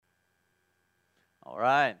All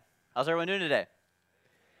right. How's everyone doing today?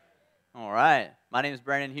 All right. My name is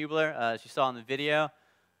Brandon Hubler, as you saw in the video.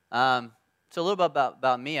 Um, so a little bit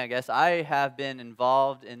about me, I guess. I have been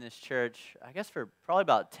involved in this church, I guess, for probably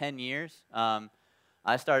about 10 years.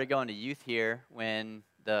 I started going to youth here when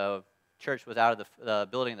the church was out of the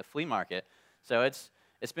building of the flea market. So it's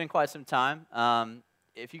been quite some time.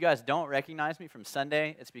 If you guys don't recognize me from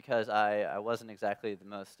Sunday, it's because I wasn't exactly the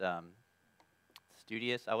most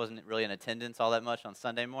studious. I wasn't really in attendance all that much on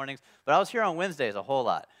Sunday mornings, but I was here on Wednesdays a whole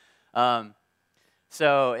lot. Um,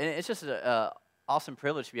 so it's just an awesome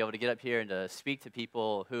privilege to be able to get up here and to speak to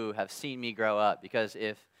people who have seen me grow up. Because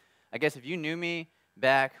if you knew me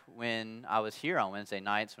back when I was here on Wednesday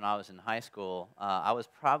nights when I was in high school, I was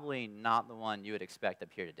probably not the one you would expect up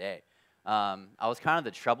here today. I was kind of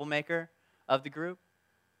the troublemaker of the group.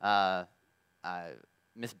 Uh,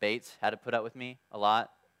 Miss Bates had to put up with me a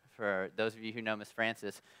lot. For those of you who know Miss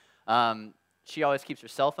Francis, she always keeps her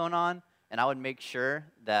cell phone on, and I would make sure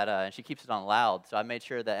that, and she keeps it on loud, so I made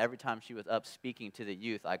sure that every time she was up speaking to the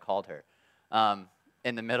youth, I called her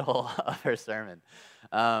in the middle of her sermon.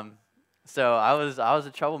 So I was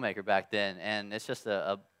a troublemaker back then, and it's just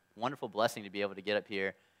a wonderful blessing to be able to get up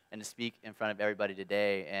here and to speak in front of everybody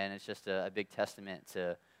today, and it's just a big testament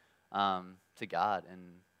to God and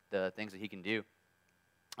the things that He can do.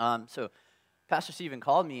 So Pastor Stephen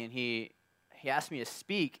called me, and he asked me to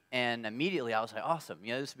speak, and immediately I was like, awesome,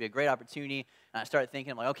 this would be a great opportunity. And I started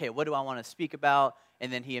thinking, like, okay, what do I want to speak about?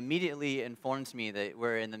 And then he immediately informs me that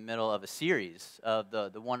we're in the middle of a series of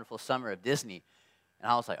the wonderful summer of Disney. And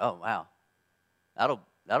I was like, oh, wow,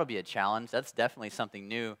 that'll be a challenge. That's definitely something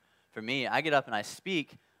new for me. I get up and I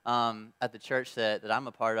speak at the church that I'm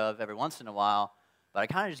a part of every once in a while, but I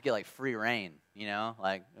kind of just get like free reign,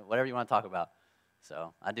 like whatever you want to talk about.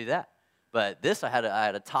 So I do that. But this, I had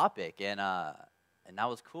a topic, and that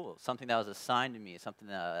was cool. Something that was assigned to me, something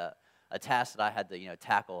a task that I had to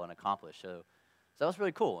tackle and accomplish. So that was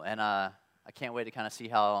really cool, and I can't wait to kind of see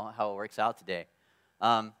how it works out today. So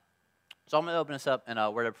I'm going to open us up in a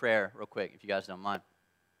word of prayer real quick, if you guys don't mind.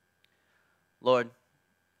 Lord,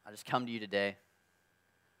 I just come to you today.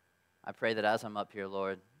 I pray that as I'm up here,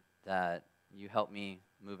 Lord, that you help me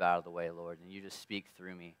move out of the way, Lord, and you just speak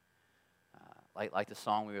through me. Like the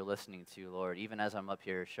song we were listening to, Lord, even as I'm up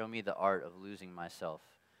here, show me the art of losing myself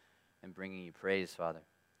and bringing you praise, Father.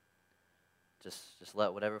 Just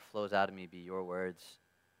let whatever flows out of me be your words.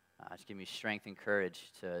 Just give me strength and courage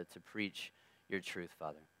to preach your truth,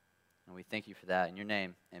 Father. And we thank you for that. In your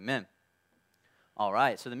name, amen. All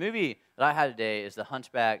right, so the movie that I had today is The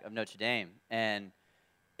Hunchback of Notre Dame. And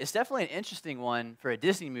it's definitely an interesting one for a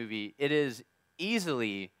Disney movie. It is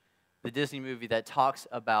easily the Disney movie that talks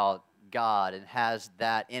about God and has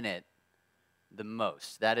that in it the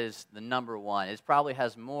most. That is the number one. It probably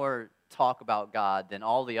has more talk about God than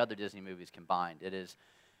all the other Disney movies combined. It is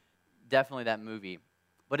definitely that movie.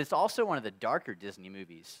 But it's also one of the darker Disney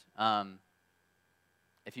movies.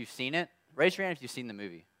 If you've seen it, raise your hand if you've seen the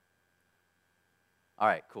movie. All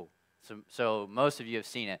right, cool. So most of you have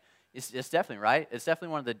seen it. It's definitely, right? It's definitely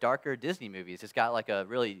one of the darker Disney movies. It's got like a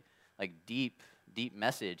really deep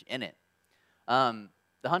message in it.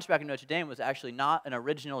 The Hunchback of Notre Dame was actually not an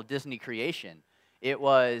original Disney creation. It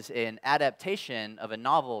was an adaptation of a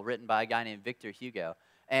novel written by a guy named Victor Hugo.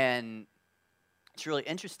 And it's really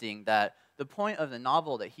interesting that the point of the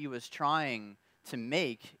novel that he was trying to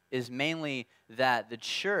make is mainly that the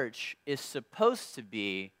church is supposed to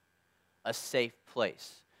be a safe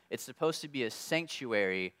place. It's supposed to be a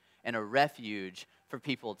sanctuary and a refuge for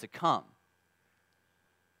people to come.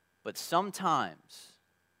 But sometimes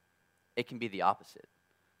it can be the opposite.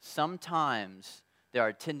 Sometimes there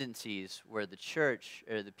are tendencies where the church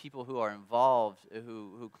or the people who are involved,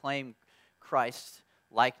 who claim Christ's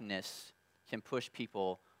likeness, can push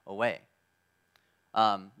people away.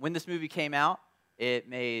 When this movie came out, it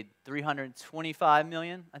made $325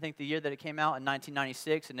 million, I think, the year that it came out in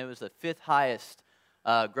 1996, and it was the fifth highest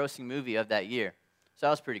grossing movie of that year. So that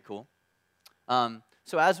was pretty cool.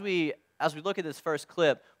 So as we look at this first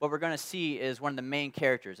clip, what we're going to see is one of the main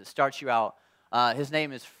characters. It starts you out. His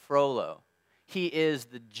name is Frollo. He is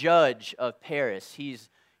the judge of Paris. He's,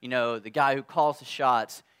 the guy who calls the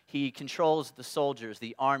shots. He controls the soldiers,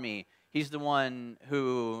 the army. He's the one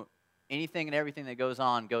who anything and everything that goes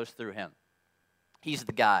on goes through him. He's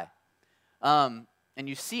the guy. And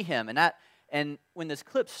you see him, and when this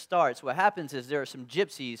clip starts, what happens is there are some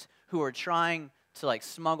gypsies who are trying to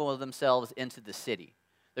smuggle themselves into the city.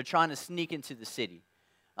 They're trying to sneak into the city.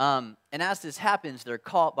 And as this happens, they're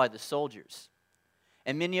caught by the soldiers.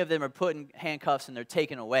 And many of them are put in handcuffs and they're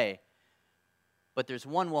taken away. But there's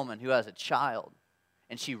one woman who has a child,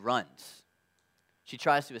 and she runs. She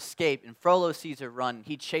tries to escape, and Frollo sees her run.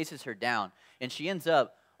 He chases her down, and she ends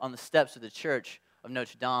up on the steps of the church of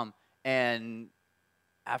Notre Dame. And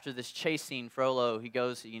after this chase scene, Frollo, he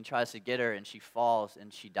goes and tries to get her, and she falls,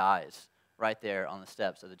 and she dies right there on the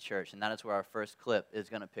steps of the church. And that is where our first clip is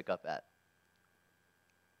going to pick up at.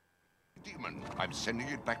 Demon, I'm sending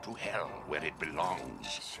it back to hell, where it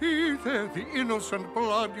belongs. See there the innocent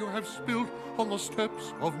blood you have spilled on the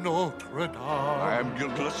steps of Notre Dame. I am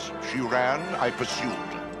guiltless. She ran, I pursued.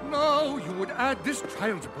 Now you would add this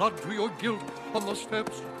child's blood to your guilt on the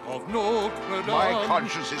steps of Notre Dame. My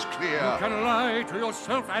conscience is clear. You can lie to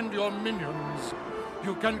yourself and your minions.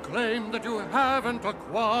 You can claim that you haven't a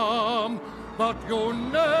qualm, but you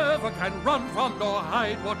never can run from nor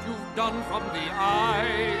hide what you've done from the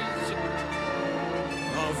eyes.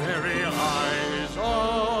 The very eyes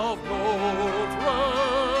of Notre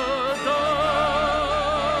Dame.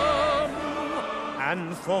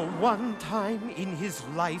 And for one time in his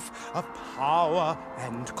life of power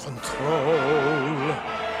and control,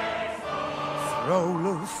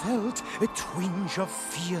 Frollo felt a twinge of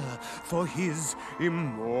fear for his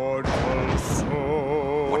immortal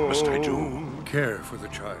soul. What must I do? Care for the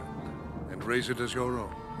child and raise it as your own.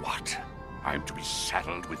 What? I'm to be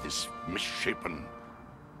saddled with this misshapen...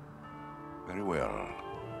 Very well.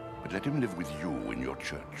 But let him live with you in your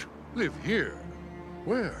church. Live here?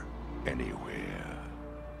 Where? Anywhere.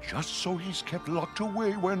 Just so he's kept locked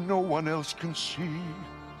away where no one else can see.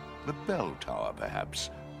 The bell tower, perhaps.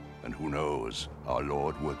 And who knows, our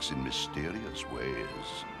Lord works in mysterious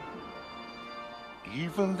ways.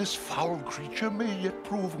 Even this foul creature may yet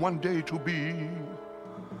prove one day to be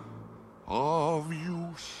of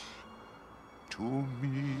use to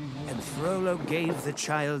me. And Frollo gave the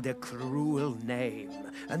child a cruel name,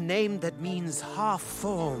 a name that means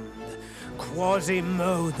half-formed,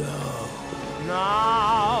 Quasimodo.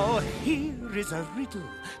 Now, here is a riddle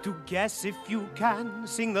to guess if you can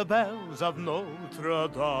sing the bells of Notre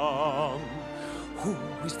Dame. Who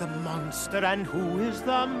is the monster and who is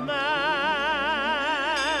the man?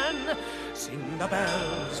 Sing the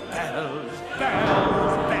bells, bells,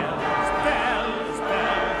 bells, bells, bells, bells,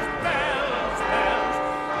 bells, bells,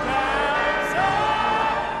 bells of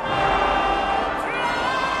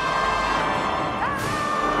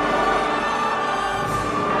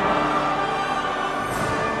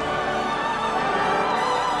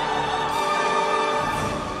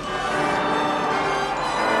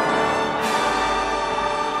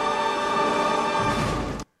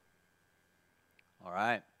All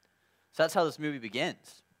right. So that's how this movie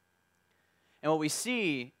begins. And what we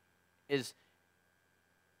see is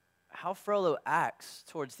how Frollo acts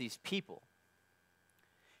towards these people.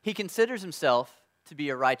 He considers himself to be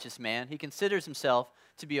a righteous man. He considers himself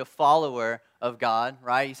to be a follower of God,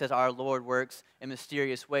 right? He says, our Lord works in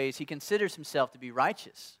mysterious ways. He considers himself to be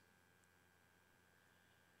righteous.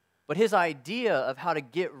 But his idea of how to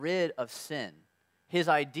get rid of sin, his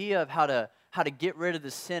idea of how to get rid of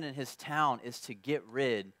the sin in his town is to get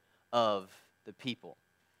rid of the people.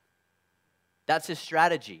 That's his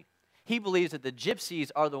strategy. He believes that the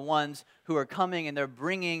gypsies are the ones who are coming and they're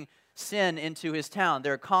bringing sin into his town.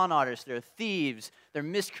 They're con artists, they're thieves, they're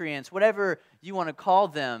miscreants, whatever you want to call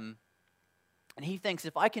them. And he thinks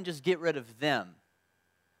if I can just get rid of them,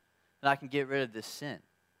 then I can get rid of this sin.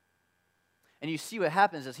 And you see what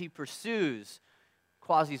happens as he pursues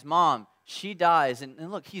Quasi's mom. She dies,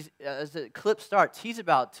 and look, as the clip starts, he's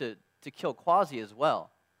about to kill Quasi as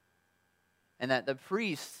well. And that the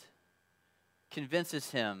priest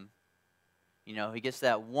convinces him, he gets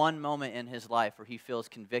that one moment in his life where he feels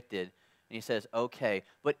convicted, and he says, okay.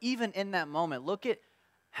 But even in that moment, look at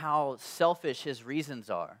how selfish his reasons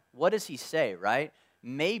are. What does he say, right?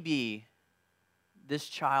 Maybe this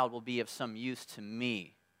child will be of some use to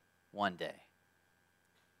me one day.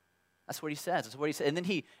 That's what he says. That's what he said. And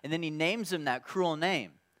then he names him that cruel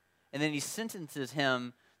name. And then he sentences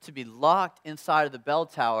him to be locked inside of the bell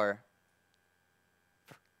tower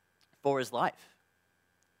for his life.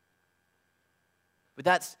 But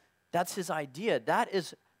that's his idea. That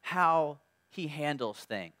is how he handles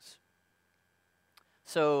things.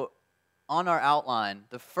 So on our outline,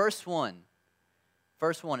 the first one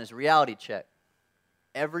is reality check.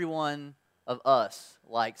 Every one of us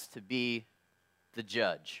likes to be the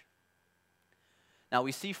judge. Now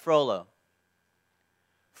we see Frollo.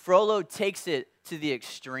 Frollo takes it to the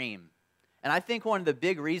extreme. And I think one of the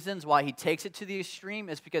big reasons why he takes it to the extreme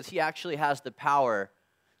is because he actually has the power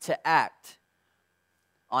to act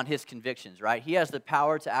on his convictions, right? He has the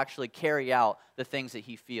power to actually carry out the things that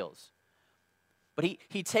he feels. But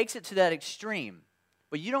he takes it to that extreme.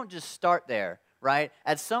 But you don't just start there, right?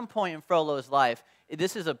 At some point in Frollo's life,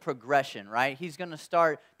 this is a progression, right? He's going to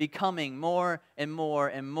start becoming more and more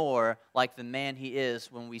and more like the man he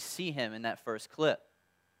is when we see him in that first clip.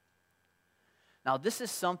 Now, this is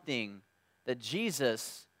something that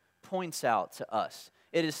Jesus points out to us.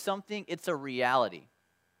 It is something, it's a reality.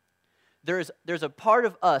 There's a part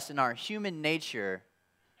of us in our human nature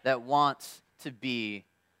that wants to be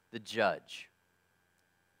the judge.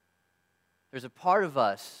 There's a part of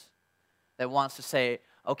us that wants to say,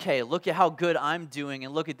 okay, look at how good I'm doing,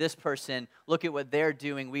 and look at this person, look at what they're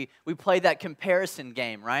doing. We play that comparison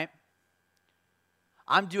game, right?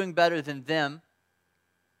 I'm doing better than them.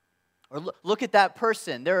 Or look at that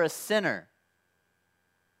person, they're a sinner.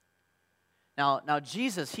 Now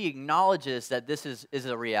Jesus, he acknowledges that this is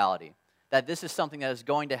a reality, that this is something that is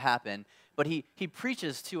going to happen, but he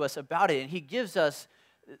preaches to us about it, and he gives us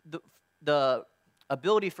the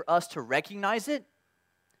ability for us to recognize it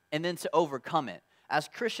and then to overcome it. As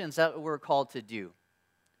Christians, that's what we're called to do.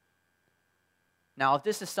 Now, if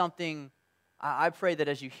this is something, I pray that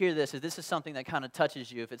as you hear this, if this is something that kind of touches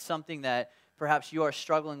you, if it's something that perhaps you are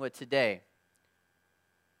struggling with today,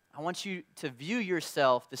 I want you to view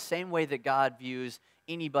yourself the same way that God views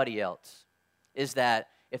anybody else, is that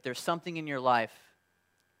if there's something in your life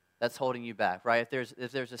that's holding you back, right?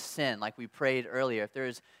 If there's a sin, like we prayed earlier, if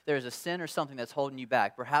there's a sin or something that's holding you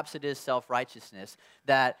back, perhaps it is self-righteousness,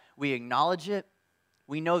 that we acknowledge it,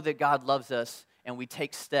 we know that God loves us, and we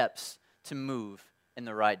take steps to move in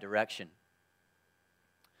the right direction.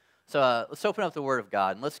 So let's open up the Word of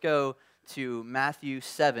God, and let's go to Matthew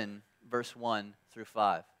 7, verse 1 through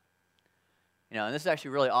 5. And this is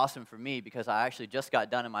actually really awesome for me because I actually just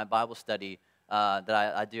got done in my Bible study that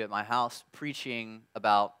I do at my house preaching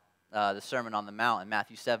about the Sermon on the Mount, and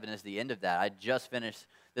Matthew 7 is the end of that. I just finished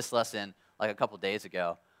this lesson like a couple days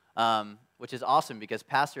ago, which is awesome because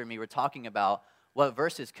Pastor and me were talking about what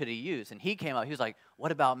verses could he use, and he came up, he was like,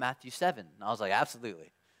 what about Matthew 7? And I was like,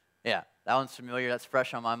 absolutely. Yeah, that one's familiar, that's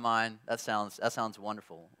fresh on my mind, that sounds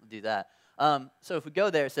wonderful, we'll do that. So if we go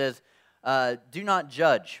there, it says, do not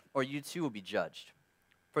judge, or you too will be judged.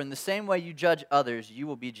 For in the same way you judge others, you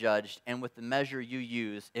will be judged, and with the measure you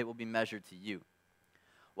use, it will be measured to you.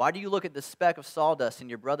 Why do you look at the speck of sawdust in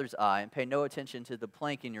your brother's eye and pay no attention to the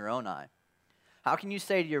plank in your own eye? How can you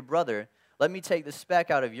say to your brother, let me take the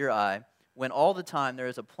speck out of your eye, when all the time there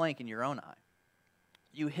is a plank in your own eye?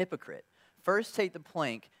 You hypocrite, first take the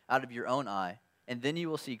plank out of your own eye, and then you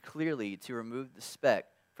will see clearly to remove the speck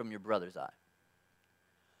from your brother's eye.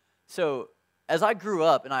 So, as I grew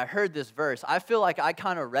up and I heard this verse, I feel like I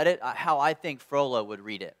kind of read it how I think Frollo would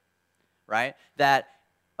read it, right? That,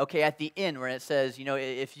 okay, at the end where it says,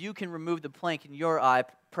 if you can remove the plank in your eye,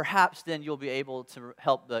 perhaps then you'll be able to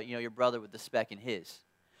help your brother with the speck in his.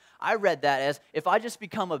 I read that as if I just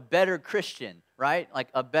become a better Christian, right? Like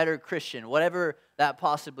a better Christian, whatever that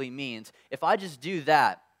possibly means. If I just do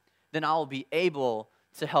that, then I will be able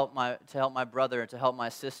to help my brother and to help my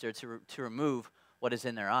sister to remove what is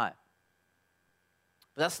in their eye.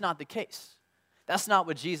 But that's not the case. That's not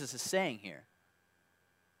what Jesus is saying here.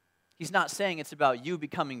 He's not saying it's about you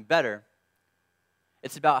becoming better.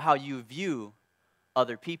 It's about how you view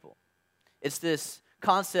other people. It's this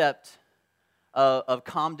concept of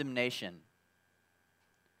condemnation.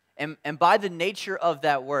 And by the nature of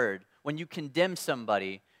that word, when you condemn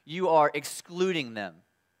somebody, you are excluding them.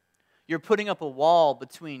 You're putting up a wall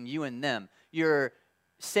between you and them. You're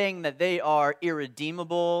saying that they are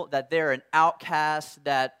irredeemable, that they're an outcast,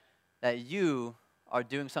 that you are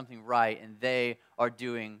doing something right and they are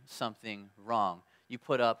doing something wrong. You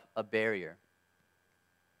put up a barrier.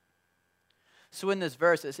 So in this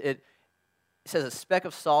verse, it says a speck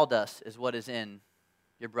of sawdust is what is in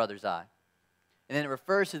your brother's eye. And then it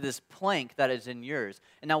refers to this plank that is in yours.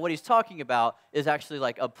 And now what he's talking about is actually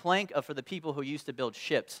like a plank for the people who used to build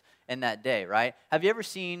ships in that day, right? Have you ever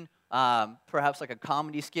seen perhaps like a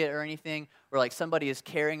comedy skit or anything where like somebody is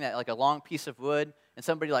carrying that like a long piece of wood and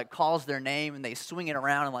somebody like calls their name and they swing it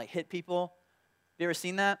around and like hit people? Have you ever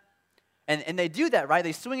seen that? And they do that, right?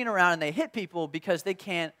 They swing it around and they hit people because they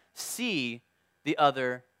can't see the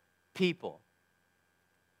other people.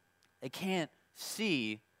 They can't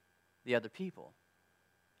see the other people.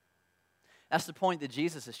 That's the point that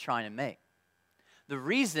Jesus is trying to make. The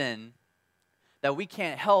reason that we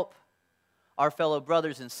can't help our fellow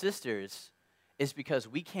brothers and sisters is because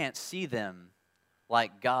we can't see them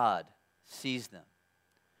like God sees them.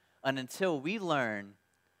 And until we learn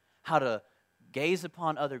how to gaze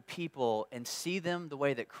upon other people and see them the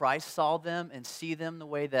way that Christ saw them and see them the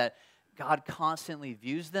way that God constantly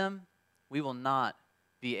views them, we will not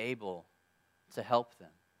be able to help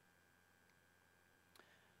them.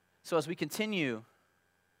 So as we continue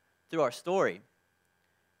through our story,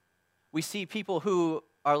 we see people who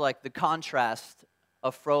are like the contrast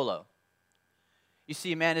of Frollo. You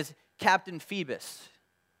see a man is Captain Phoebus.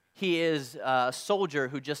 He is a soldier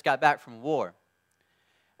who just got back from war.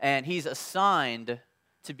 And he's assigned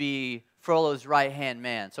to be Frollo's right-hand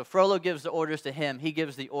man. So Frollo gives the orders to him. He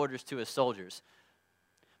gives the orders to his soldiers.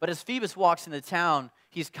 But as Phoebus walks into town,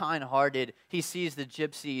 he's kind-hearted. He sees the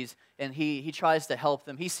gypsies, and he tries to help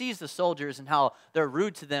them. He sees the soldiers and how they're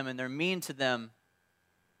rude to them and they're mean to them.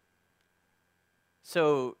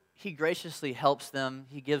 So he graciously helps them.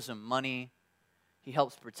 He gives them money. He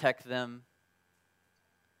helps protect them.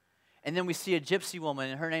 And then we see a gypsy woman,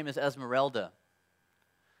 and her name is Esmeralda.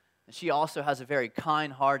 And she also has a very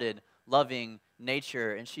kind-hearted, loving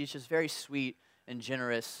nature, and she's just very sweet and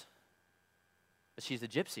generous. But she's a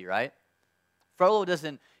gypsy, right? Frollo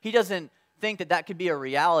doesn't think that could be a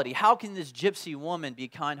reality. How can this gypsy woman be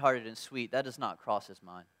kind-hearted and sweet? That does not cross his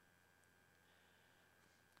mind.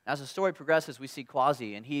 As the story progresses, we see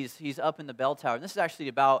Quasi, and he's up in the bell tower. And this is actually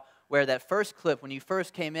about where that first clip, when you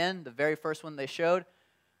first came in, the very first one they showed,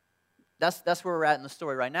 that's where we're at in the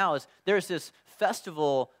story right now, is there's this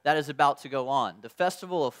festival that is about to go on, the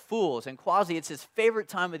Festival of Fools. And Quasi, it's his favorite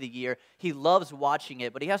time of the year. He loves watching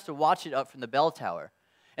it, but he has to watch it up from the bell tower.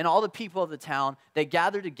 And all the people of the town, they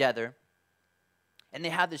gather together, and they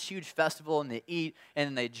have this huge festival, and they eat,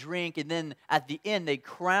 and they drink, and then at the end, they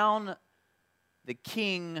crown the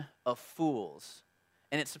King of Fools.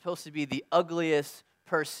 And it's supposed to be the ugliest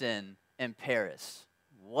person in Paris.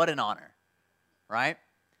 What an honor, right?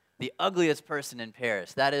 The ugliest person in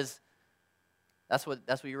Paris. That's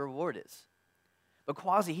what your reward is. But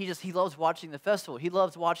Quasi, he loves watching the festival. He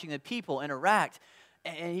loves watching the people interact,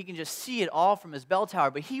 and he can just see it all from his bell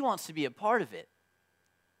tower, but he wants to be a part of it.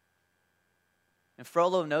 And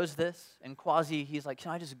Frollo knows this, and Quasi, he's like,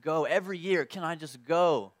 can I just go? Every year, can I just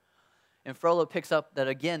go? And Frollo picks up that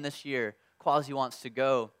again this year, Quasi wants to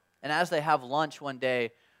go. And as they have lunch one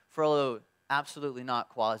day, Frollo, absolutely not,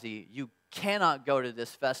 Quasi. You cannot go to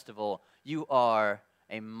this festival. You are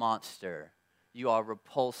a monster. You are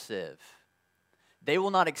repulsive. They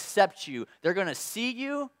will not accept you. They're going to see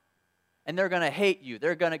you, and they're going to hate you.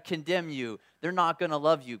 They're going to condemn you. They're not going to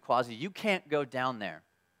love you, Quasi. You can't go down there.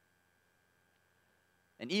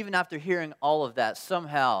 And even after hearing all of that,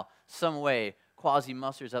 somehow, some way, Quasi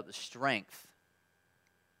musters up the strength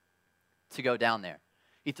to go down there.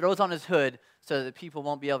 He throws on his hood so that people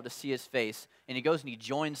won't be able to see his face, and he goes and he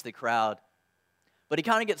joins the crowd. But he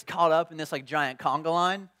kind of gets caught up in this like giant conga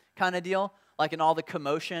line kind of deal, like in all the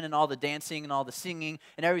commotion and all the dancing and all the singing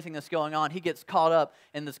and everything that's going on. He gets caught up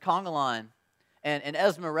in this conga line, and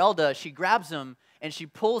Esmeralda, she grabs him and she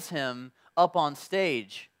pulls him up on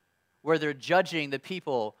stage where they're judging the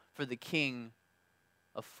people for the King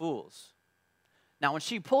of Fools. Now, when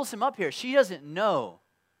she pulls him up here, she doesn't know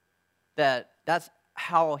that that's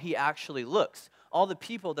how he actually looks. All the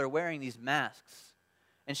people, they're wearing these masks.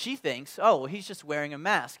 And she thinks, oh, well, he's just wearing a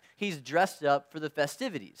mask. He's dressed up for the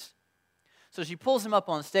festivities. So she pulls him up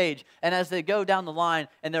on stage, and as they go down the line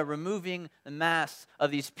and they're removing the masks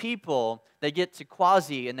of these people, they get to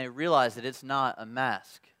Quasi and they realize that it's not a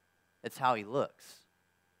mask. It's how he looks.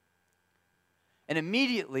 And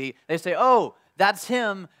immediately they say, oh, that's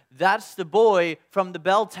him. That's the boy from the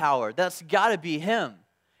bell tower. That's got to be him.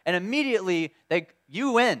 And immediately,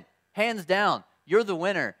 you win, hands down. You're the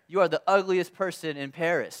winner. You are the ugliest person in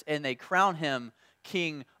Paris. And they crown him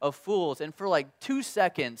King of Fools. And for like 2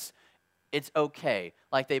 seconds, it's okay.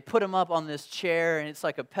 Like they put him up on this chair, and it's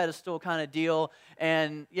like a pedestal kind of deal.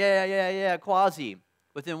 And yeah, Quasi.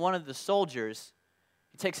 But then one of the soldiers,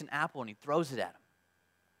 he takes an apple and he throws it at him.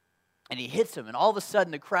 And he hits him. And all of a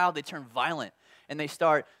sudden, the crowd, they turn violent. And they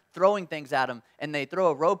start throwing things at him, and they throw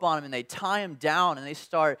a rope on him, and they tie him down, and they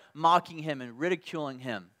start mocking him and ridiculing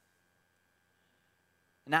him.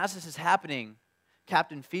 And as this is happening,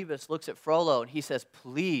 Captain Phoebus looks at Frollo, and he says,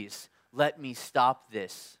 please let me stop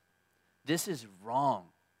this. This is wrong.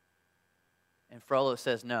 And Frollo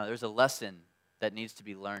says, no, there's a lesson that needs to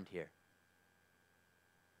be learned here.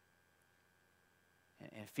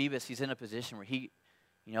 And Phoebus, he's in a position where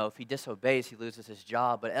if he disobeys, he loses his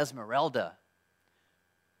job. But Esmeralda,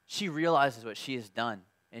 she realizes what she has done,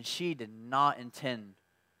 and she did not intend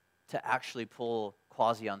to actually pull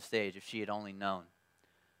Quasi on stage if she had only known.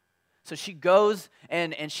 So she goes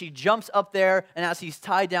and she jumps up there, and as he's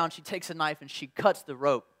tied down, she takes a knife and she cuts the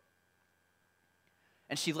rope.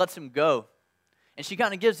 And she lets him go. And she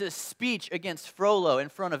kind of gives this speech against Frollo in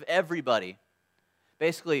front of everybody.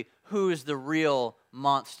 Basically, who is the real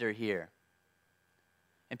monster here?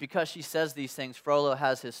 And because she says these things, Frollo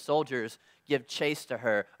has his soldiers give chase to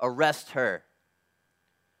her, arrest her.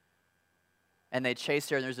 and they chase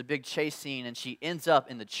her, and there's a big chase scene, and she ends up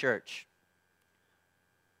in the church.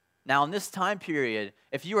 Now, in this time period,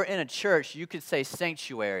 if you were in a church, you could say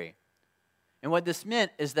sanctuary. And what this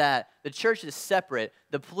meant is that the church is separate.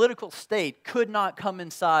 The political state could not come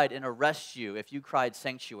inside and arrest you if you cried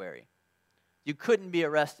sanctuary. You couldn't be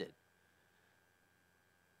arrested.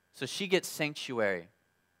 So she gets sanctuary.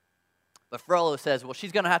 But Frollo says, well,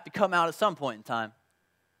 she's going to have to come out at some point in time.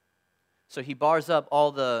 So he bars up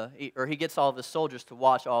he gets all of the soldiers to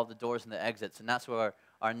watch all the doors and the exits, and that's where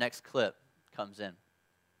our next clip comes in.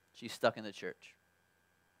 She's stuck in the church.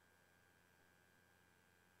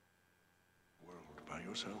 World by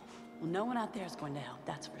yourself? Well, no one out there is going to help,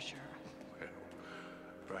 that's for sure. Well,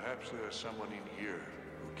 perhaps there's someone in here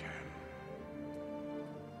who can.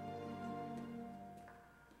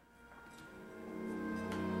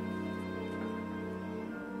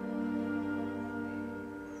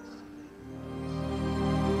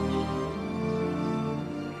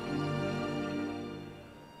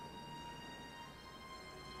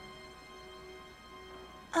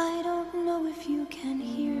 I don't know if you can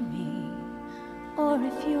hear me, or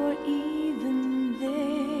if you're even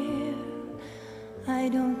there. I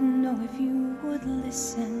don't know if you would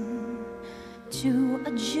listen to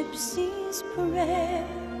a gypsy's prayer.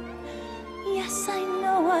 Yes, I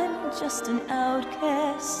know I'm just an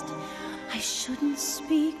outcast. I shouldn't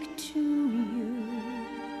speak to you.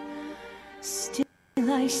 Still,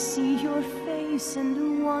 I see your face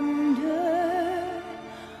and wonder,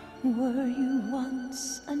 were you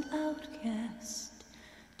once an outcast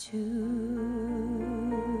too?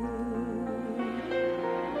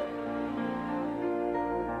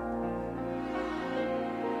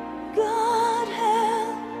 God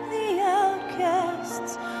help the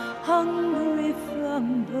outcasts, hungry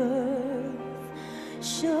from birth.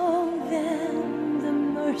 Show them the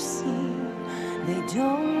mercy they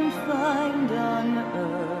don't find on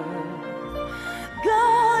earth.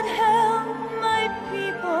 God help my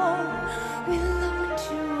people, we look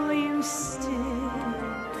to you still.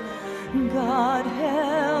 God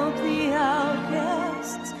help the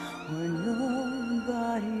outcasts, where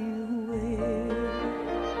nobody will.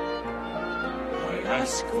 I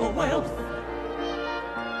ask for wealth.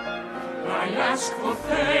 I ask for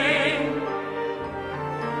fame.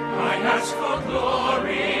 I ask for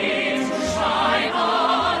glory to shine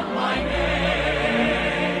on my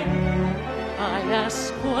name. I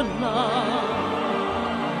ask for love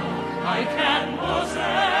I can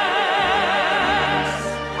possess.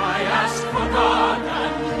 I ask for God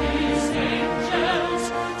and His angels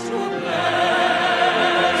to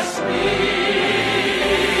bless me.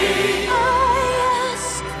 I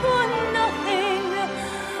ask for nothing,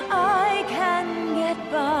 I can get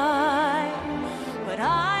by, but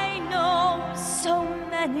I know so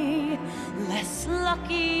many less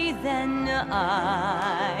lucky than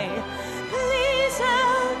I. Please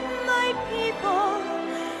help my people,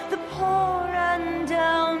 the poor and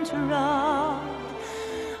downtrodden.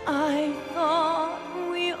 I thought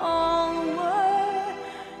we all were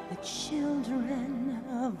the children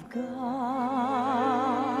of God.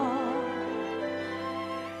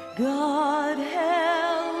 God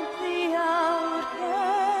help the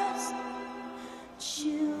outcast,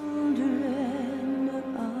 children of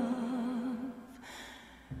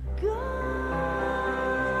God.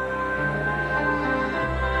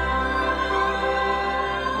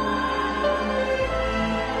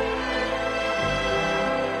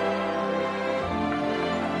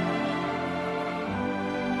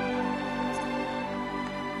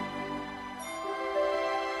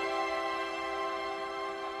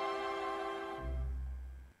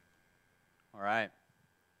 All right.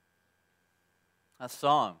 That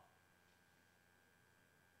song,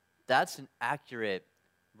 that's an accurate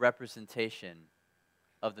representation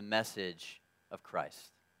of the message of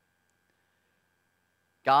Christ.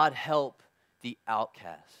 God help the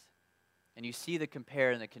outcast. And you see the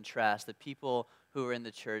compare and the contrast, the people who are in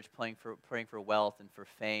the church praying for wealth and for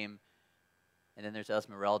fame. And then there's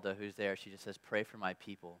Esmeralda who's there. She just says, pray for my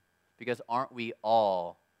people. Because aren't we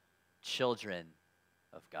all children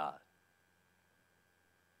of God?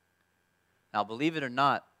 Now, believe it or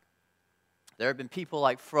not, there have been people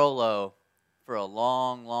like Frollo for a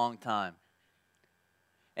long, long time.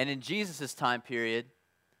 And in Jesus' time period,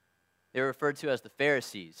 they were referred to as the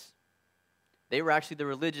Pharisees. They were actually the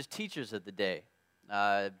religious teachers of the day.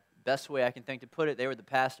 Best way I can think to put it, they were the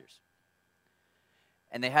pastors.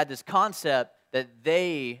 And they had this concept that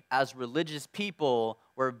they, as religious people,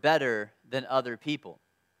 were better than other people.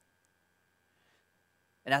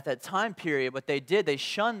 And at that time period, what they did, they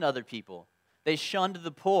shunned other people. They shunned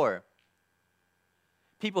the poor.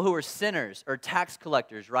 people who were sinners or tax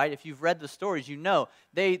collectors, right? If you've read the stories, you know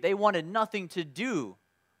they wanted nothing to do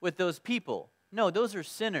with those people. No, those are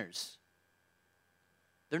sinners.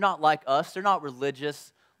 They're not like us. They're not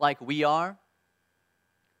religious like we are.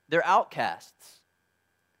 They're outcasts.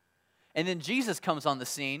 And then Jesus comes on the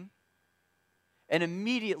scene, and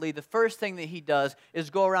immediately the first thing that he does is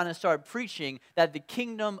go around and start preaching that the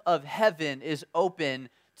kingdom of heaven is open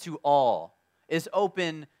to all, is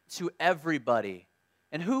open to everybody.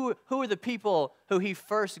 And who are the people who he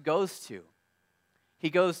first goes to? He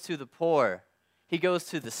goes to the poor. He goes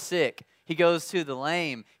to the sick. He goes to the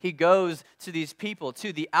lame. He goes to these people,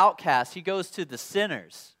 to the outcasts. He goes to the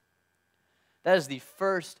sinners. That is the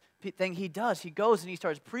first thing he does. He goes and he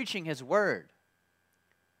starts preaching his word.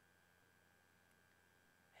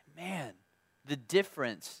 And man, the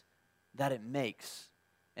difference that it makes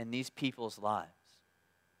in these people's lives.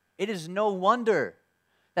 It is no wonder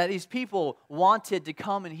that these people wanted to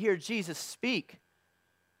come and hear Jesus speak.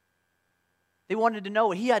 They wanted to know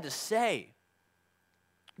what he had to say.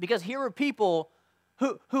 Because here were people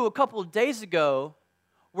who a couple of days ago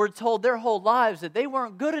were told their whole lives that they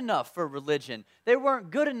weren't good enough for religion. They weren't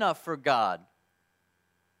good enough for God.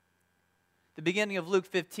 The beginning of Luke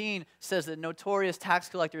 15 says that notorious tax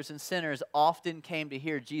collectors and sinners often came to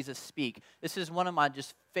hear Jesus speak. This is one of my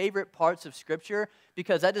just favorite parts of Scripture,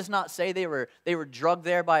 because that does not say they were drugged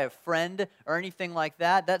there by a friend or anything like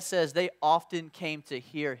that. That says they often came to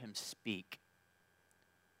hear him speak.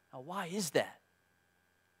 Now, why is that?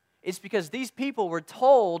 It's because these people were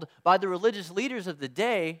told by the religious leaders of the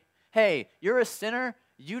day, hey, you're a sinner,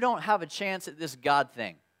 you don't have a chance at this God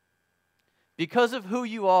thing. Because of who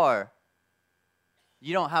you are,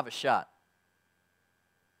 you don't have a shot.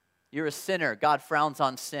 You're a sinner. God frowns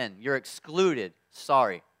on sin. You're excluded.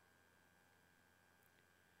 Sorry.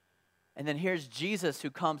 And then here's Jesus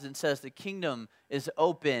who comes and says the kingdom is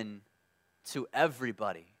open to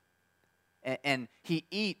everybody. And he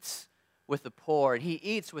eats with the poor, and he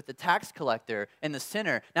eats with the tax collector and the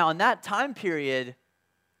sinner. Now, in that time period,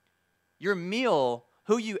 your meal,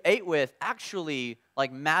 who you ate with, actually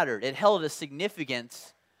mattered. It held a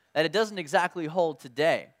significance that it doesn't exactly hold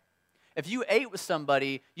today. If you ate with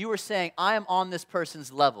somebody, you were saying, I am on this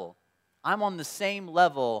person's level. I'm on the same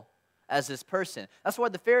level as this person. That's why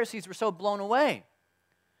the Pharisees were so blown away.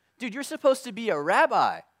 Dude, you're supposed to be a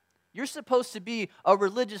rabbi. You're supposed to be a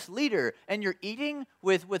religious leader, and you're eating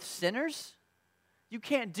with sinners? You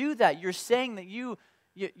can't do that. You're saying that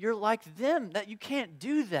you're like them, that you can't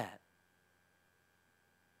do that.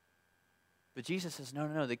 But Jesus says,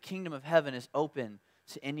 no, the kingdom of heaven is open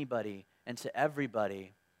to anybody and to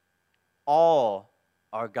everybody. All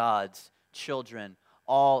are God's children.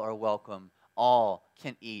 All are welcome. All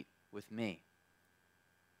can eat with me.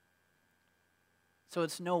 So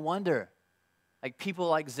it's no wonder people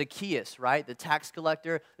like Zacchaeus, right? The tax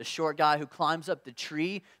collector, the short guy who climbs up the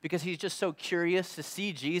tree because he's just so curious to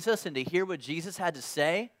see Jesus and to hear what Jesus had to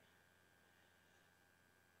say.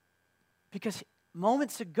 Because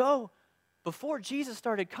moments ago, before Jesus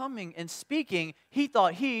started coming and speaking, he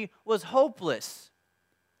thought he was hopeless.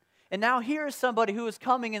 And now here is somebody who is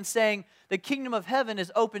coming and saying, the kingdom of heaven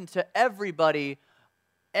is open to everybody.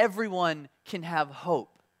 Everyone can have hope.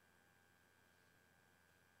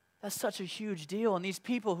 That's such a huge deal. And these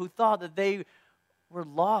people who thought that they were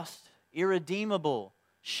lost, irredeemable,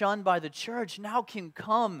 shunned by the church, now can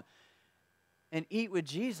come and eat with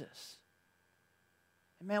Jesus.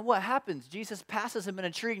 And man, what happens? Jesus passes him in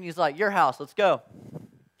a tree and he's like, your house, let's go.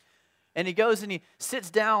 And he goes and he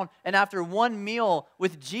sits down, and after one meal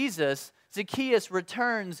with Jesus, Zacchaeus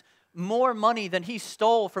returns more money than he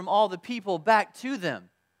stole from all the people back to them.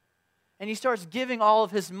 And he starts giving all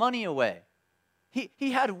of his money away.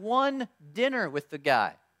 He had one dinner with the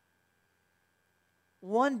guy.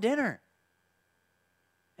 One dinner.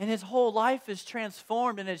 And his whole life is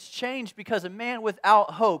transformed and it's changed because a man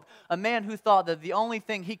without hope, a man who thought that the only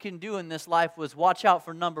thing he can do in this life was watch out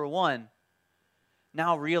for number one,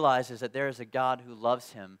 now realizes that there is a God who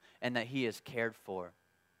loves him and that he is cared for.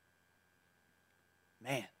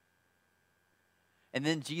 Man. And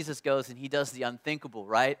then Jesus goes and he does the unthinkable,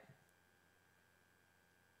 right?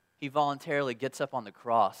 He voluntarily gets up on the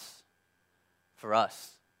cross for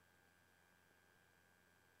us.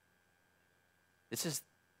 This is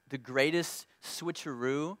the greatest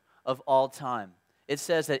switcheroo of all time. It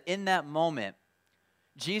says that in that moment,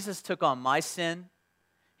 Jesus took on my sin,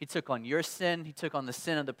 he took on your sin, he took on the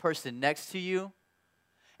sin of the person next to you,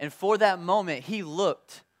 and for that moment, he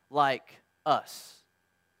looked like us.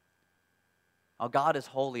 Now, God is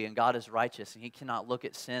holy and God is righteous and he cannot look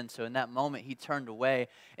at sin. So in that moment, he turned away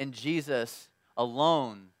and Jesus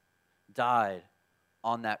alone died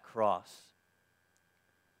on that cross.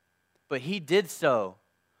 But he did so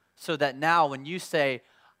that now when you say,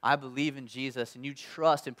 I believe in Jesus, and you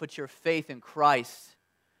trust and put your faith in Christ,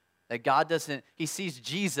 that God doesn't, he sees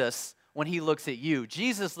Jesus when he looks at you.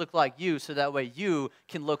 Jesus looked like you so that way you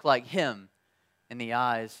can look like him in the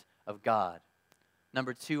eyes of God.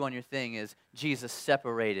 Number 2 on your thing is Jesus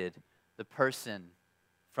separated the person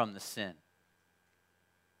from the sin.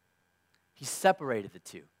 He separated the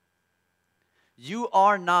two. You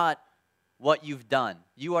are not what you've done.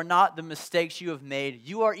 You are not the mistakes you have made.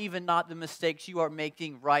 You are even not the mistakes you are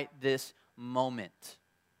making right this moment.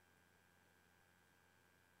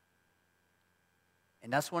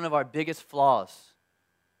 And that's one of our biggest flaws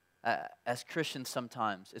as Christians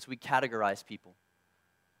sometimes, is we categorize people.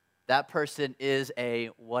 That person is a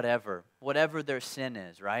whatever their sin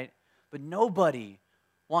is, right? But nobody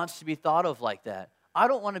wants to be thought of like that. I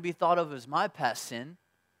don't want to be thought of as my past sin.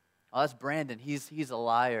 Oh, that's Brandon. He's a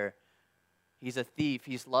liar. He's a thief.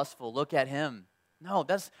 He's lustful. Look at him. No,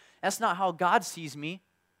 that's not how God sees me.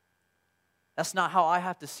 That's not how I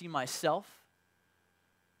have to see myself.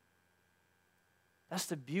 That's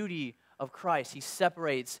the beauty of Christ. He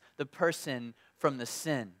separates the person from the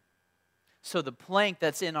sin. So the plank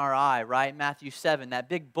that's in our eye, right, Matthew 7, that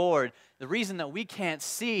big board, the reason that we can't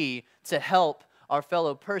see to help our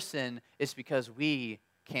fellow person is because we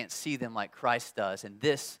can't see them like Christ does. And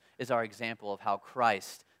this is our example of how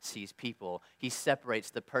Christ sees people. He separates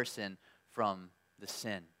the person from the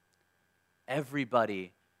sin.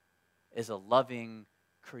 Everybody is a loving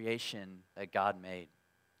creation that God made.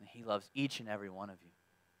 And he loves each and every one of you.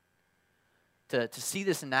 To see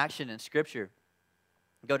this in action in Scripture,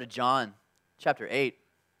 go to John chapter 8. It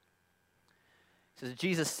says,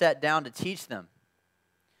 Jesus sat down to teach them.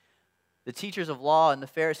 The teachers of law and the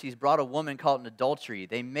Pharisees brought a woman caught in adultery.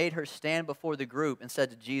 They made her stand before the group and said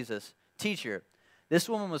to Jesus, Teacher, this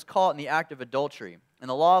woman was caught in the act of adultery, and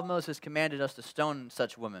the law of Moses commanded us to stone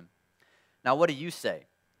such women. Now what do you say?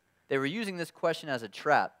 They were using this question as a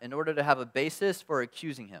trap in order to have a basis for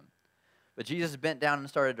accusing him. But Jesus bent down and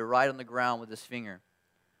started to write on the ground with his finger.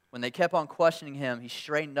 When they kept on questioning him, he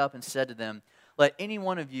straightened up and said to them, Let any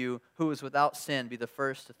one of you who is without sin be the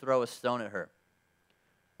first to throw a stone at her.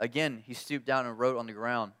 Again, he stooped down and wrote on the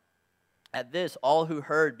ground. At this, all who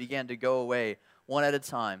heard began to go away, one at a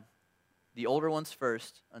time, the older ones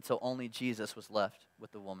first, until only Jesus was left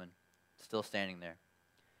with the woman, still standing there.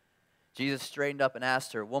 Jesus straightened up and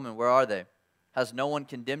asked her, Woman, where are they? Has no one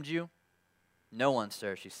condemned you? No one,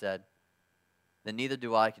 sir, she said. Then neither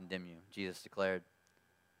do I condemn you, Jesus declared.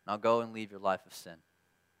 Now go and leave your life of sin.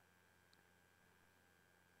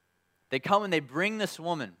 They come and they bring this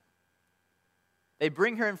woman. They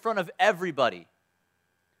bring her in front of everybody.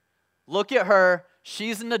 Look at her.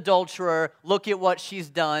 She's an adulterer. Look at what she's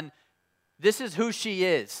done. This is who she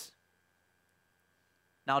is.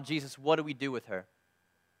 Now, Jesus, what do we do with her? And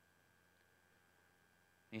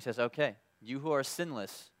he says, okay, you who are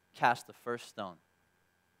sinless, cast the first stone.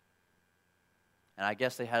 And I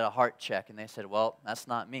guess they had a heart check, and they said, well, that's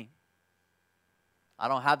not me. I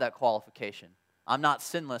don't have that qualification. I'm not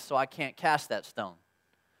sinless, so I can't cast that stone.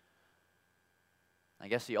 I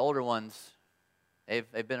guess the older ones,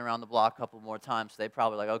 they've been around the block a couple more times, so they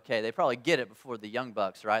probably like, okay, they probably get it before the young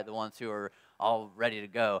bucks, right? The ones who are all ready to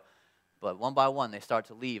go. But one by one, they start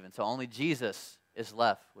to leave, and so only Jesus is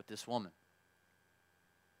left with this woman.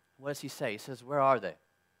 What does he say? He says, where are they?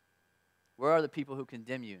 Where are the people who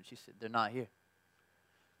condemn you? And she said, they're not here.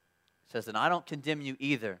 He says, and I don't condemn you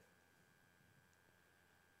either.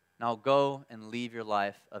 Now go and leave your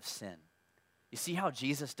life of sin. You see how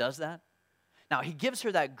Jesus does that? Now, he gives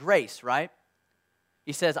her that grace, right?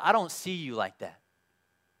 He says, I don't see you like that.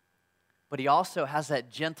 But he also has that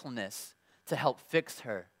gentleness to help fix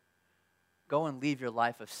her. Go and leave your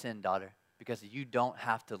life of sin, daughter, because you don't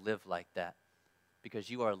have to live like that, because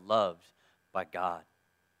you are loved by God.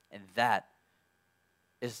 And that's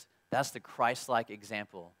the Christ-like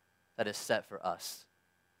example that is set for us,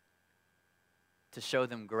 to show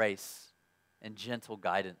them grace and gentle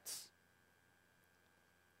guidance.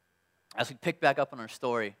 As we pick back up on our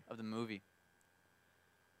story of the movie,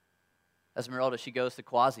 Esmeralda, she goes to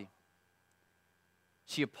Quasi.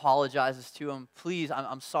 She apologizes to him. Please,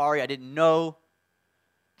 I'm sorry, I didn't know.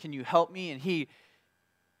 Can you help me? And he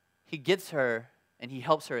gets her and he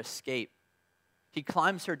helps her escape. He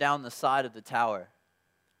climbs her down the side of the tower.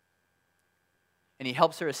 And he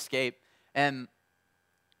helps her escape. And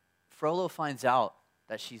Frollo finds out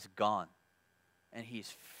that she's gone. And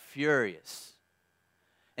he's furious.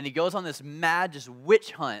 And he goes on this mad just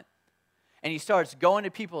witch hunt. And he starts going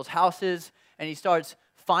to people's houses. And he starts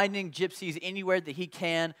finding gypsies anywhere that he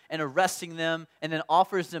can and arresting them, and then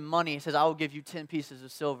offers them money. He says, I will give you 10 pieces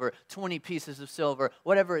of silver, 20 pieces of silver,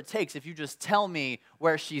 whatever it takes if you just tell me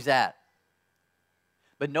where she's at.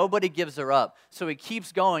 But nobody gives her up. So he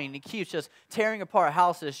keeps going, and he keeps just tearing apart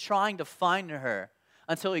houses, trying to find her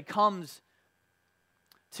until he comes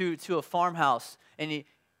to a farmhouse, and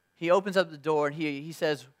he opens up the door, and he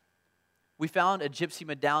says, we found a gypsy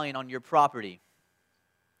medallion on your property.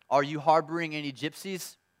 Are you harboring any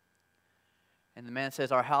gypsies? And the man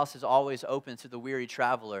says, our house is always open to the weary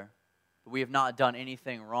traveler, but we have not done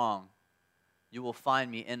anything wrong. You will find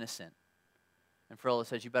me innocent. And Frollo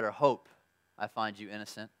says, you better hope I find you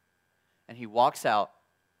innocent. And he walks out.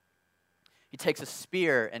 He takes a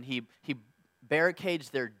spear and he barricades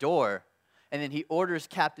their door. And then he orders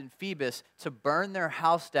Captain Phoebus to burn their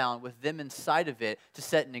house down with them inside of it to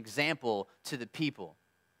set an example to the people.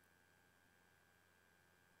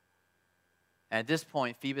 And at this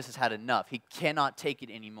point, Phoebus has had enough. He cannot take it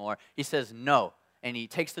anymore. He says no. And he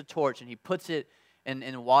takes the torch and he puts it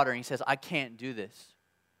in water and he says, I can't do this.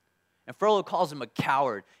 And Frollo calls him a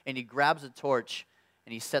coward, and he grabs a torch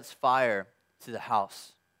and he sets fire to the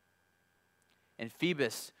house. And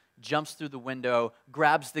Phoebus jumps through the window,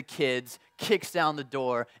 grabs the kids, kicks down the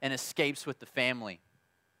door, and escapes with the family.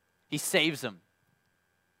 He saves them.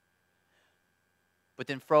 But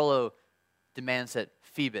then Frollo demands that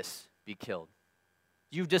Phoebus be killed.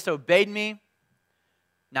 You've disobeyed me.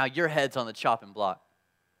 Now your head's on the chopping block.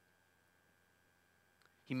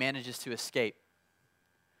 He manages to escape,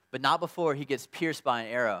 but not before he gets pierced by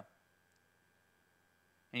an arrow.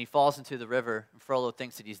 And he falls into the river, and Frollo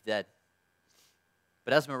thinks that he's dead.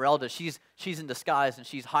 But Esmeralda, she's in disguise, and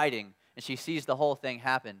she's hiding, and she sees the whole thing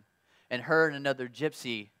happen. And her and another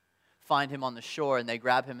gypsy find him on the shore, and they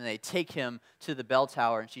grab him, and they take him to the bell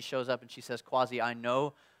tower. And she shows up, and she says, Quasi, I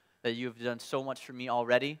know that you have done so much for me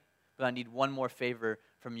already, but I need one more favor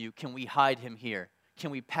from you. Can we hide him here?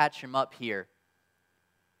 Can we patch him up here?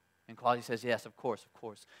 And Quasi says, yes, of course, of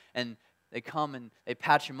course. And they come, and they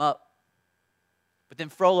patch him up. But then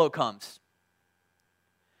Frollo comes.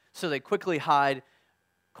 So they quickly hide.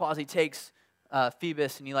 Quasi takes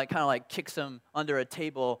Phoebus and he kind of kicks him under a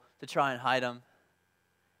table to try and hide him.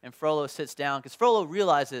 And Frollo sits down because Frollo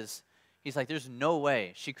realizes, he's like, there's no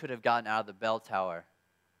way she could have gotten out of the bell tower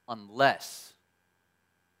unless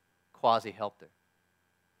Quasi helped her.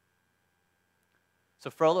 So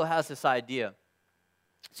Frollo has this idea.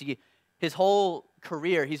 See, his whole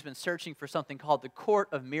career, he's been searching for something called the Court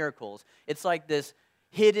of Miracles. It's like this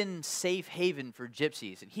hidden safe haven for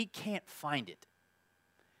gypsies, and he can't find it.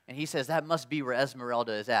 And he says that must be where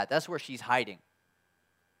Esmeralda is at. That's where she's hiding.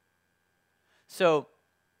 So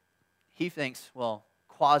he thinks, well,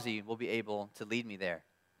 Quasi will be able to lead me there.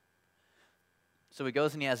 So he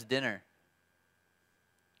goes and he has dinner.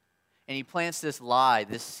 And he plants this lie,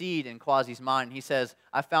 this seed in Quasi's mind. He says,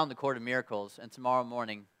 I found the Court of Miracles, and tomorrow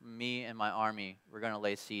morning, me and my army, we're going to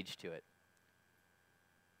lay siege to it.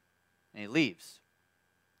 And he leaves.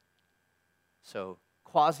 So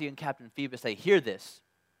Quasi and Captain Phoebus, they hear this.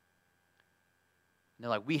 And they're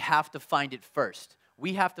like, we have to find it first.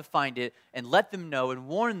 We have to find it and let them know and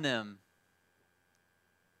warn them.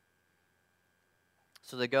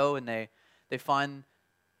 So they go and they find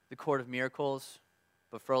the Court of Miracles,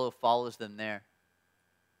 but Frollo follows them there.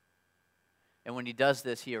 And when he does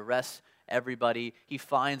this, he arrests everybody. He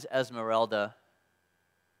finds Esmeralda,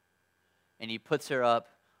 and he puts her up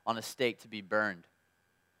on a stake to be burned.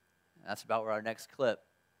 And that's about where our next clip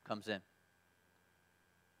comes in.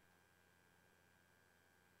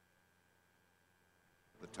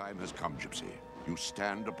 The time has come, Gypsy. You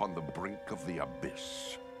stand upon the brink of the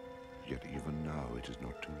abyss. Yet even now it is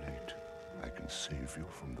not too late. I can save you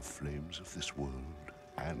from the flames of this world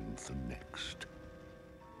and the next.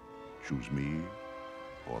 Choose me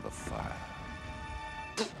or the fire.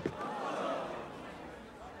 The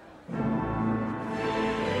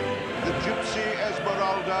gypsy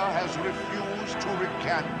Esmeralda has refused to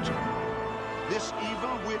recant. This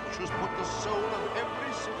evil witch has put the soul of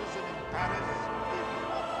every citizen in Paris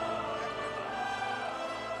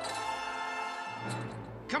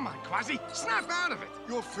Come on, Quasi, snap out of it.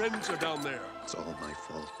 Your friends are down there. It's all my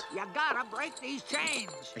fault. You gotta break these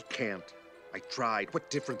chains. I can't. I tried. What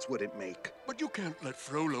difference would it make? But you can't let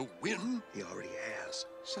Frollo win. He already has.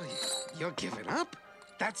 So you're giving up?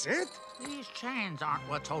 That's it? These chains aren't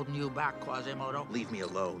what's holding you back, Quasimodo. Leave me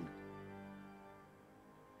alone.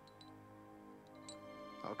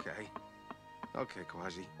 Okay. Okay,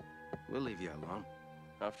 Quasi. We'll leave you alone.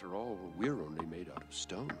 After all, we're only made out of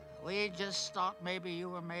stone. We just thought maybe you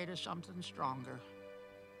were made of something stronger.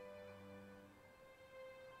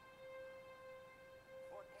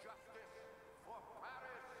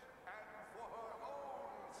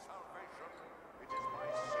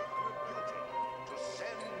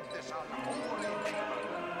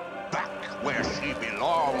 where she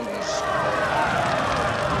belongs.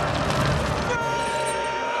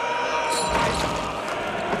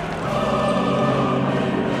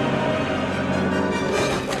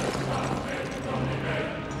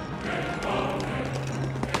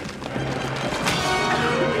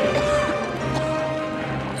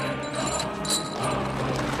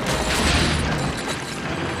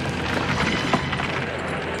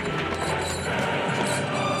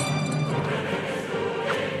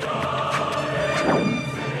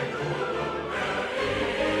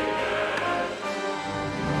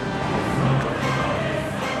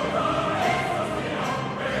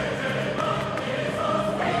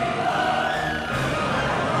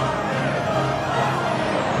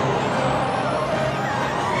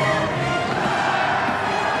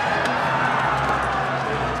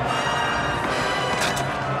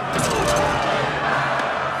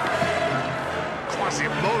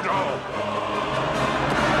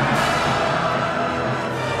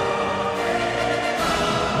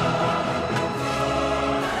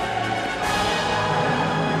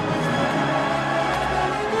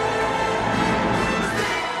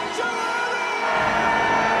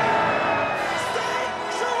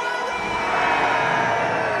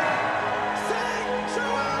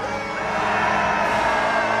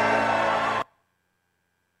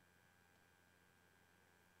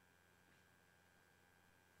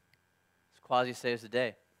 Quasi saves the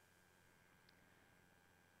day.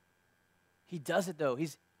 He does it though.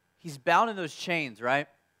 He's bound in those chains, right?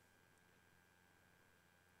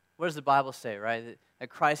 What does the Bible say, right? That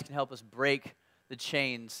Christ can help us break the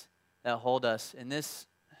chains that hold us. And this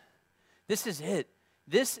is it.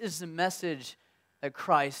 This is the message that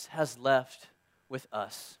Christ has left with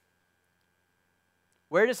us.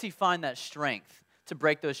 Where does he find that strength to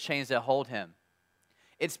break those chains that hold him?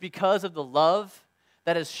 It's because of the love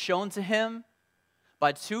that is shown to him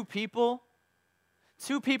by two people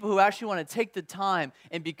who actually want to take the time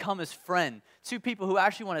and become his friend, two people who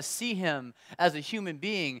actually want to see him as a human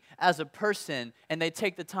being, as a person, and they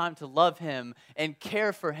take the time to love him and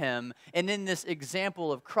care for him. And in this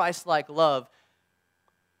example of Christ-like love,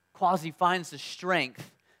 Quasi finds the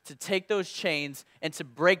strength to take those chains and to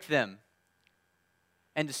break them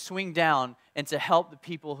and to swing down and to help the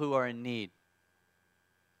people who are in need.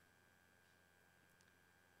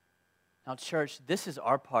 Now, church, this is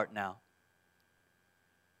our part now.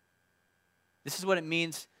 This is what it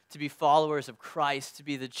means to be followers of Christ, to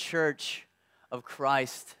be the church of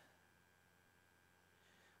Christ.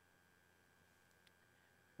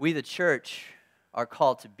 We, the church, are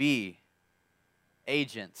called to be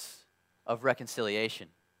agents of reconciliation.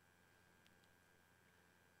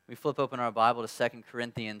 We flip open our Bible to 2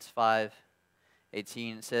 Corinthians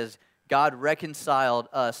 5:18. It says, God reconciled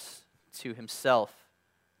us to himself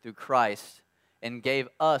through Christ and gave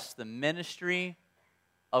us the ministry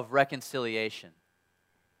of reconciliation.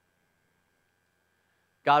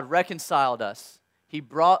 God reconciled us. He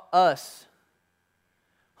brought us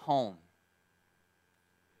home.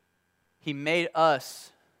 He made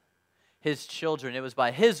us his children. It was by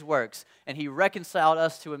his works, and he reconciled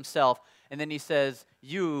us to himself. And then he says,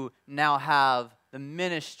 you now have the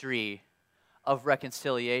ministry of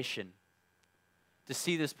reconciliation. To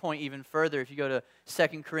see this point even further, if you go to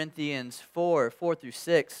 2 Corinthians 4:4-6,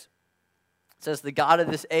 it says, the God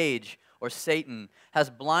of this age, or Satan,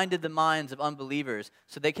 has blinded the minds of unbelievers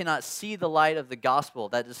so they cannot see the light of the gospel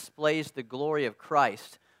that displays the glory of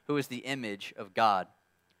Christ, who is the image of God.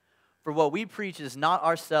 For what we preach is not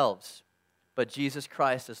ourselves, but Jesus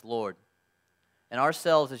Christ as Lord, and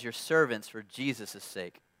ourselves as your servants for Jesus'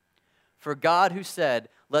 sake. For God, who said,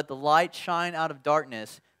 let the light shine out of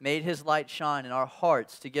darkness, made his light shine in our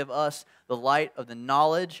hearts to give us the light of the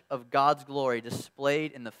knowledge of God's glory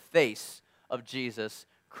displayed in the face of Jesus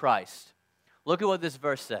Christ. Look at what this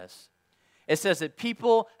verse says. It says that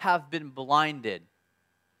people have been blinded.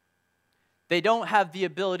 They don't have the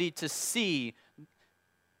ability to see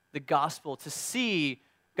the gospel, to see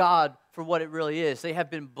God for what it really is. They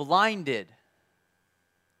have been blinded.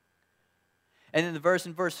 And in verse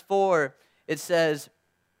 4, it says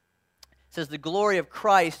the glory of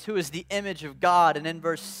Christ, who is the image of God. And in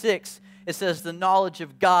verse 6, it says the knowledge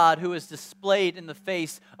of God, who is displayed in the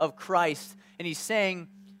face of Christ. And he's saying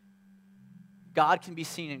God can be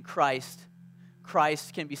seen in Christ.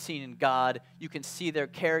 Christ can be seen in God. You can see their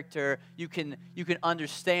character. You can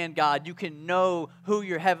understand God. You can know who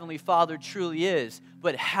your heavenly Father truly is.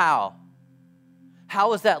 But how?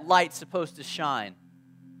 How is that light supposed to shine?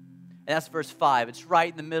 And that's verse 5. It's right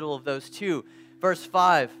in the middle of those two. Verse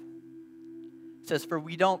 5 says, for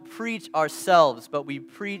we don't preach ourselves, but we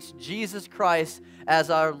preach Jesus Christ as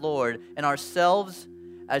our Lord, and ourselves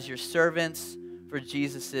as your servants for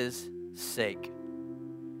Jesus' sake.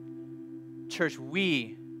 Church,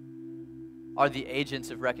 we are the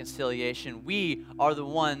agents of reconciliation. We are the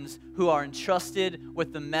ones who are entrusted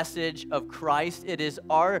with the message of Christ. It is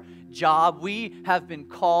our job. We have been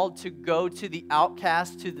called to go to the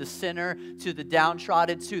outcast, to the sinner, to the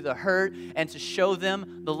downtrodden, to the hurt, and to show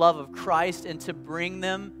them the love of Christ and to bring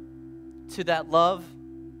them to that love.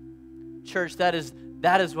 Church, that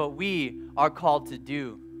is what we are called to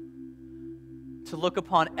do. To look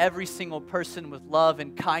upon every single person with love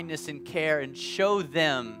and kindness and care and show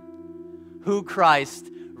them who Christ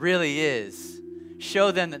really is.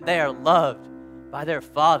 Show them that they are loved by their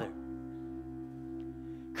Father.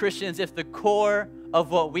 Christians, if the core of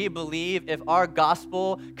what we believe, if our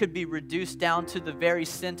gospel could be reduced down to the very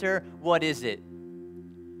center, what is it?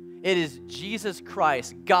 It is Jesus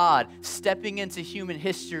Christ, God, stepping into human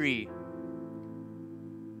history,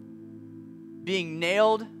 being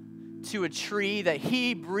nailed to a tree that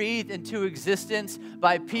He breathed into existence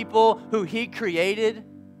by people who He created.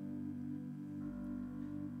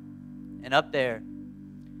 And up there,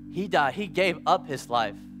 He died. He gave up His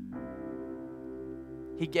life.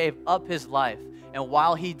 He gave up His life. And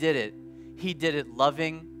while He did it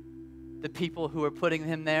loving the people who were putting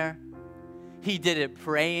Him there. He did it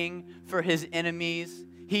praying for His enemies.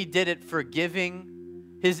 He did it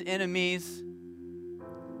forgiving His enemies.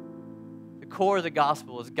 The core of the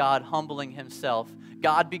gospel is God humbling Himself,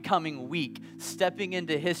 God becoming weak, stepping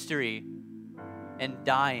into history, and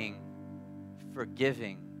dying,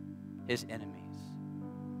 forgiving His enemies.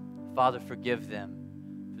 Father, forgive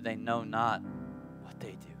them, for they know not what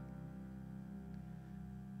they do.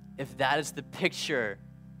 If that is the picture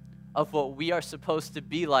of what we are supposed to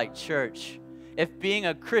be like, church, if being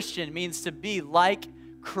a Christian means to be like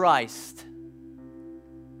Christ,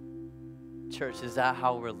 church, is that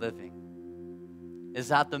how we're living? Is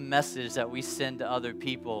that the message that we send to other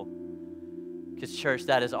people? Because, church,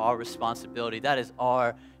 that is our responsibility. That is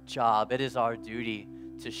our job. It is our duty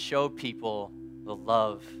to show people the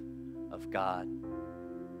love of God.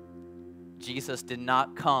 Jesus did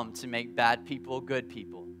not come to make bad people good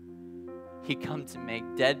people. He came to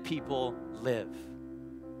make dead people live.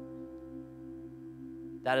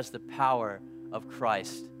 That is the power of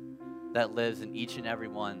Christ that lives in each and every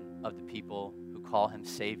one of the people who call Him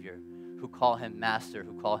Savior, who call Him Master,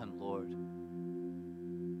 who call Him Lord.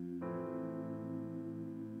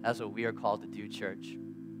 That's what we are called to do, church.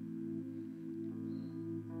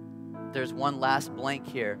 There's one last blank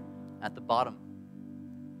here at the bottom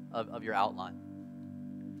of your outline.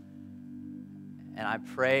 And I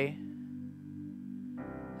pray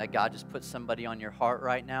that God just put somebody on your heart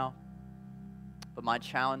right now. But my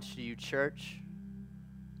challenge to you, church,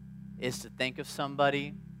 is to think of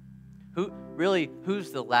somebody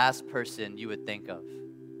who's the last person you would think of?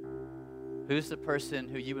 Who's the person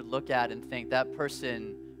who you would look at and think that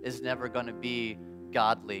person is never going to be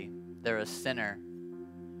godly? They're a sinner.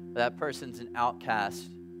 That person's an outcast.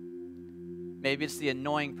 Maybe it's the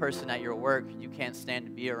annoying person at your work you can't stand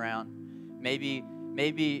to be around. Maybe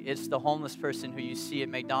it's the homeless person who you see at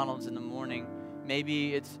McDonald's in the morning.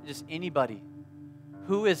 Maybe it's just anybody.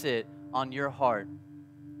 Who is it on your heart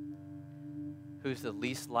who's the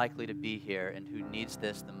least likely to be here and who needs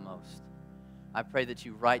this the most? I pray that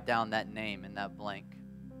you write down that name in that blank.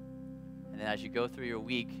 And then as you go through your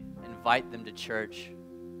week, invite them to church.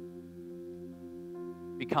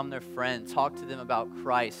 Become their friend. Talk to them about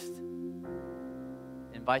Christ.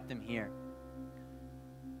 Invite them here.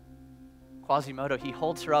 Quasimodo, he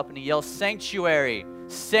holds her up and he yells, "Sanctuary!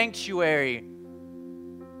 Sanctuary!"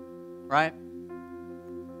 Right?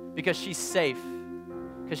 Because she's safe.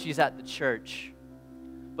 Because she's at the church.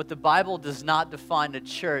 But the Bible does not define a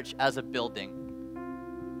church as a building.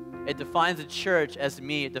 It defines a church as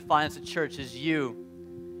me. It defines a church as you.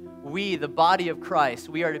 We, the body of Christ,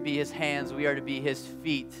 we are to be His hands. We are to be His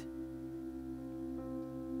feet.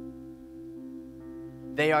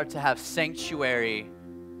 They are to have sanctuary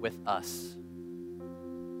with us.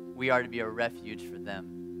 We are to be a refuge for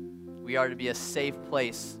them. We are to be a safe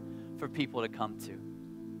place for people to come to.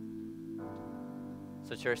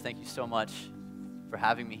 So, church, thank you so much for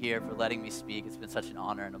having me here, for letting me speak. It's been such an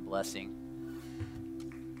honor and a blessing.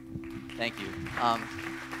 Thank you. I'm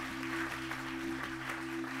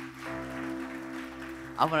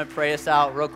going to pray us out real quick.